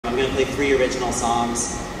to play 3 original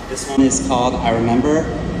songs. This one is called I Remember,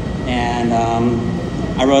 and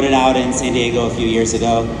I wrote it out in San Diego a few years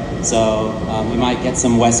ago, so you might get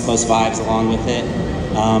some West Coast vibes along with it.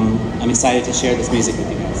 I'm excited to share this music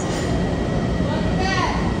with you guys.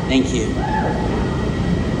 Thank you.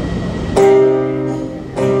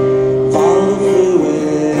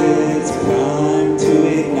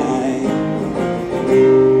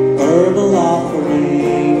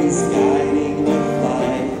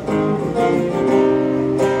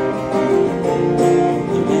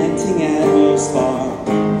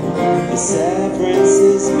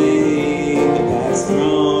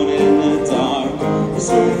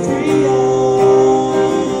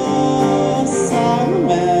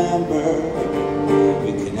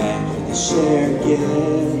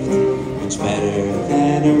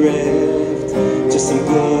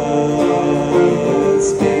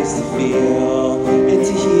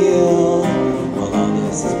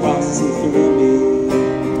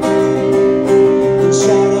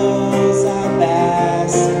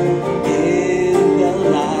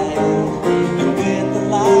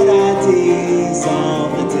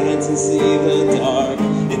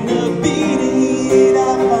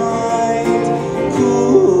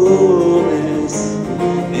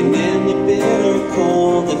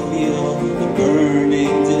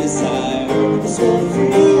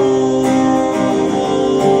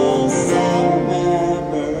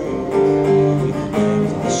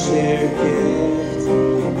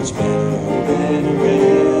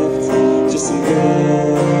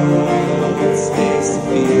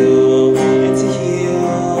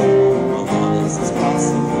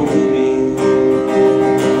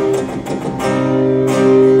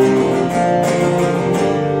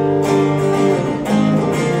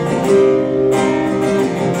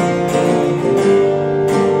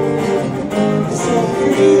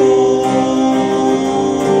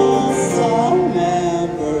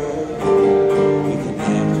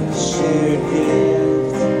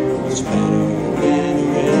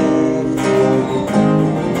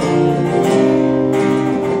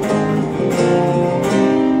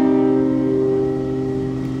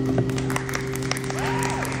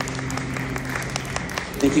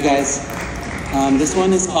 Thank you guys. This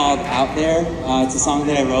one is called Out There. It's a song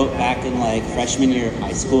that I wrote back in like freshman year of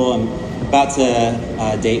high school. I'm about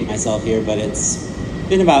to date myself here, but it's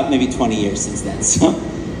been about maybe 20 years since then. So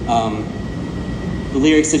the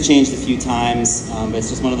lyrics have changed a few times, but it's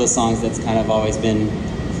just one of those songs that's kind of always been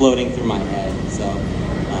floating through my head. So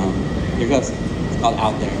here goes. It's called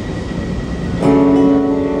Out There.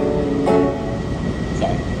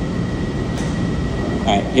 Sorry. All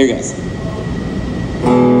right, here goes.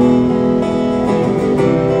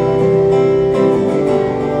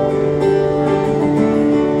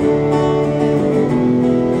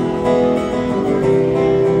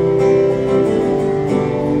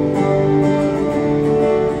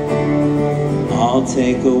 I'll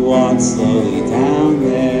take a walk slowly down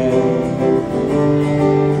there.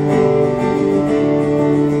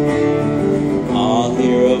 I'll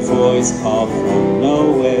hear a voice call from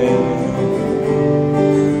nowhere.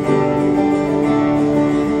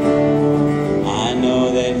 I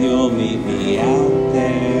know that you'll meet me out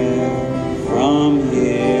there. From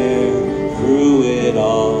here, through it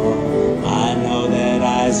all, I know that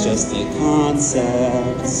I's just a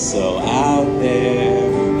concept. So out there,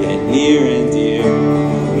 get near and dear.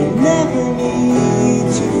 We never need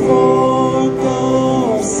to forego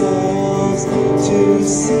ourselves to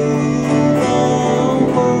see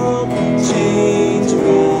the world change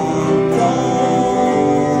around us.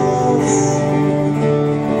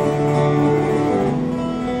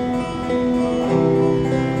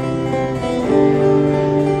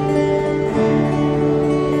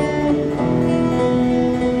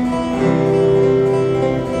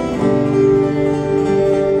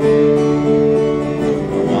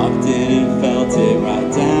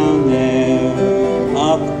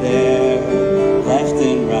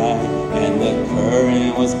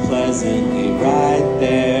 Was pleasantly right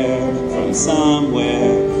there. From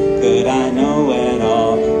somewhere could I know at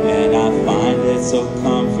all, and I find it so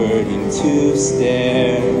comforting to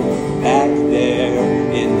stare back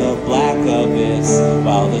there in the black abyss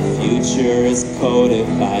while the future is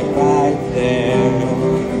codified right there.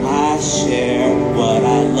 I share what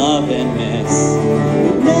I love and miss.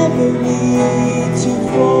 We never need to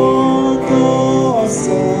forego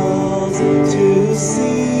ourselves to see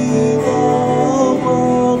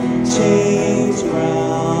change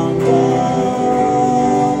around us.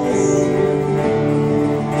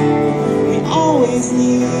 We always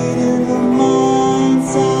need in the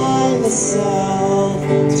mind's eye the self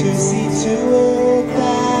to see to it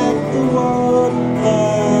that the world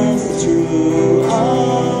has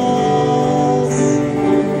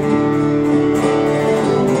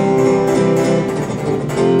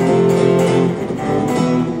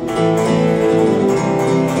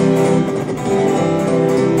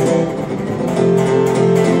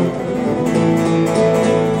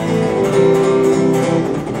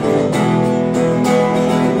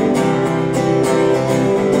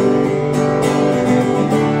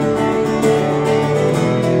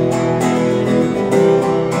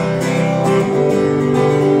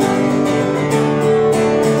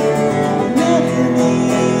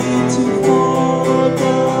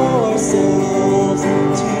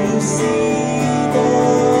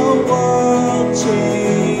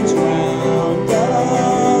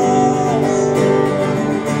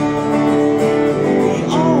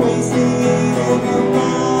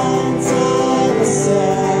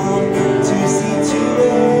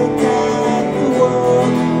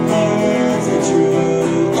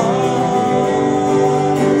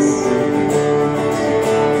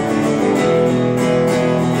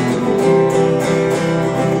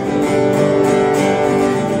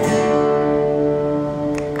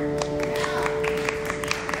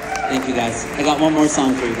Thank you guys. I got one more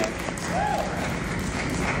song for you guys.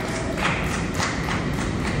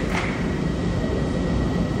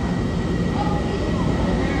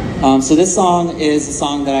 So this song is a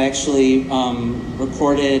song that I actually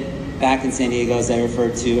recorded back in San Diego, as I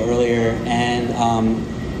referred to earlier, and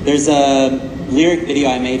there's a lyric video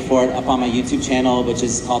I made for it up on my YouTube channel, which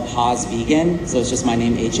is called Haz Vegan. So it's just my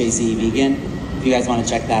name, H-A-Z Vegan. If you guys want to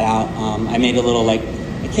check that out, I made a little, like,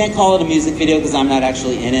 I can't call it a music video because I'm not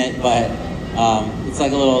actually in it, but it's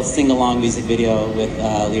like a little sing-along music video with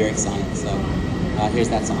lyrics on it. So here's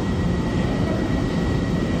that song.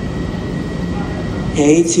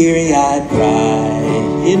 Hey, teary-eyed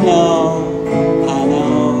pride, you know, I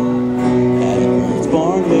know that a bird's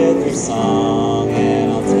born with her song,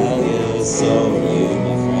 and I'll tell you, so are you,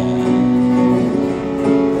 my friend.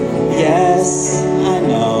 Yes, I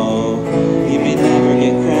know you may never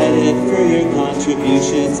get credit for your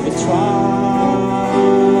contributions, but try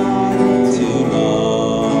to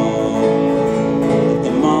know that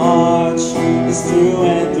the march is through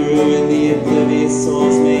and through, and the oblivious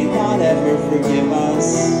souls may not ever forgive us.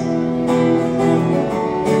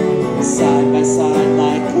 Side by side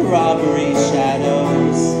like corroboree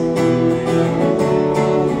shadows,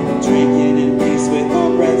 drinking in peace with our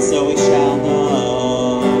breath, so we shall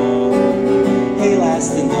know. Hey,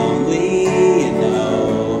 last and only, you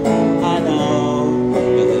know, I know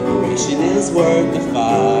that liberation is worth the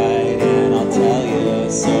fight, and I'll tell you,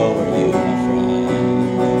 so are you, my friend.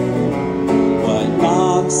 What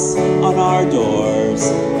knocks on our doors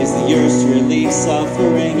is the urge to relieve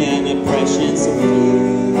suffering and oppression, so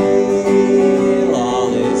feel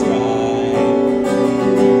all is right.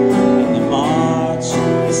 And the march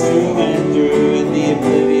is through and through, and the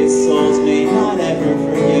oblivious souls may not ever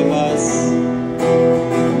forgive us.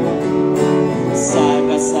 Side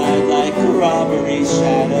by side like corroboree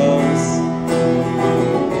shadows,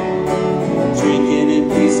 drinking in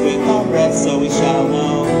peace with our breath, so we shall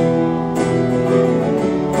know.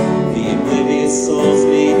 The oblivious souls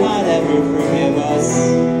may not ever forgive us.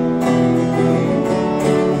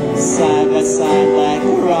 Side by side like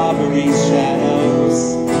corroboree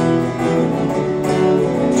shadows,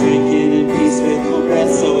 drinking in peace with our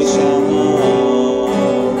breath, so we shall know.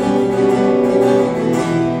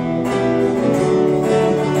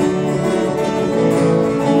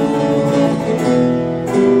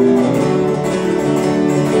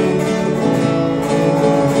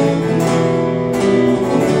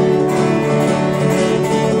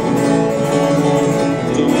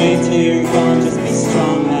 Don't wait till you're gone, just be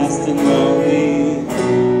strong, fast and lonely.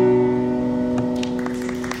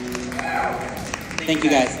 Thank you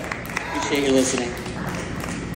guys. Appreciate you listening.